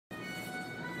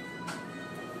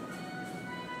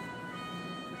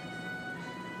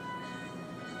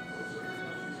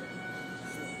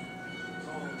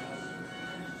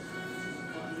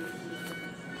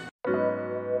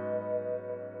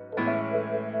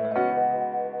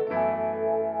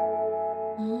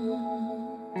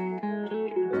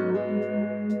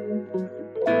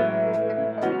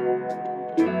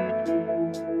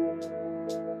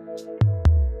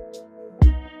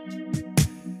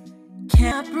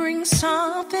bring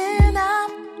something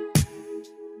up.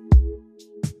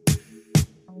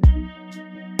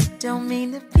 Don't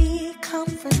mean to be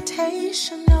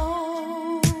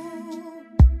confrontational,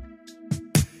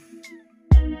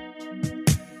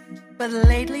 but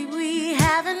lately we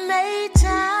haven't made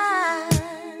time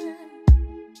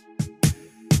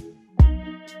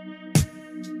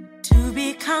to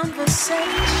be conversational.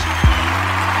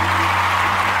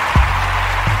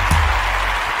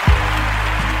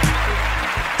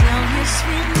 Tell me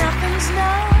sweet nothing's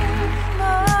no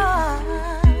more.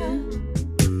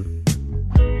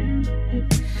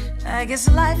 I guess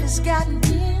life has gotten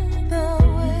in the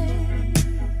way.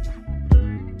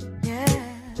 Yeah.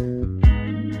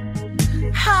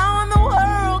 How in the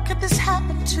world could this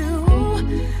happen to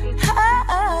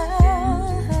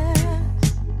us?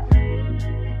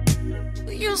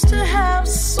 We used to have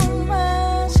so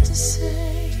much to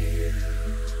say.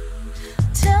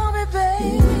 Tell me,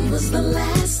 babe, when was the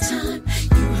last time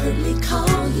you heard me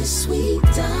call you sweet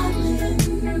darling?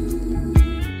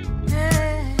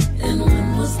 Yeah. And when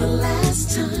was the last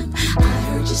time I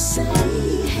heard you say,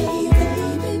 hey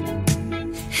baby,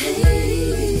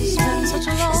 hey? It's been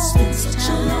such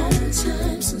a long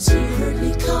time since you heard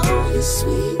me call you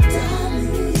sweet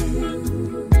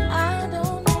darling. I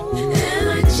don't know, and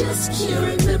I just can't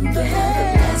remember the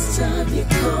last time you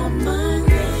called my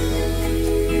name.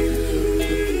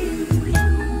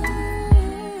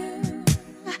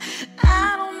 I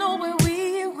don't know where we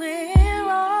went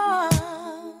wrong,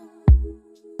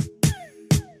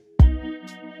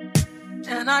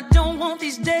 and I don't want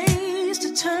these days to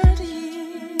turn to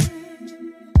years,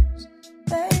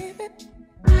 baby.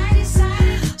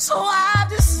 So I